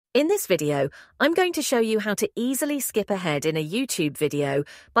In this video, I'm going to show you how to easily skip ahead in a YouTube video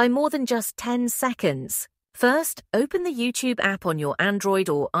by more than just 10 seconds. First, open the YouTube app on your Android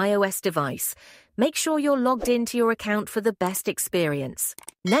or iOS device. Make sure you're logged into your account for the best experience.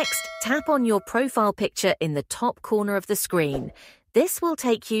 Next, tap on your profile picture in the top corner of the screen. This will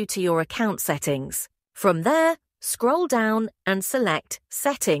take you to your account settings. From there, scroll down and select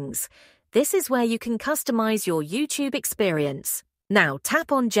Settings. This is where you can customize your YouTube experience. Now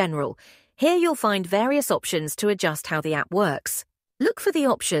tap on General. Here you'll find various options to adjust how the app works. Look for the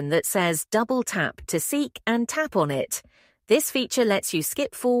option that says Double Tap to seek and tap on it. This feature lets you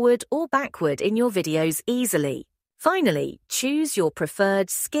skip forward or backward in your videos easily. Finally, choose your preferred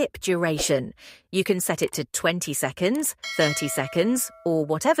skip duration. You can set it to 20 seconds, 30 seconds, or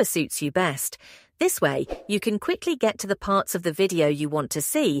whatever suits you best. This way, you can quickly get to the parts of the video you want to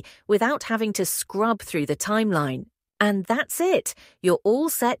see without having to scrub through the timeline. And that's it. You're all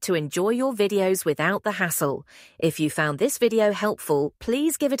set to enjoy your videos without the hassle. If you found this video helpful,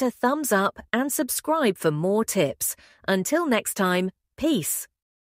 please give it a thumbs up and subscribe for more tips. Until next time, peace.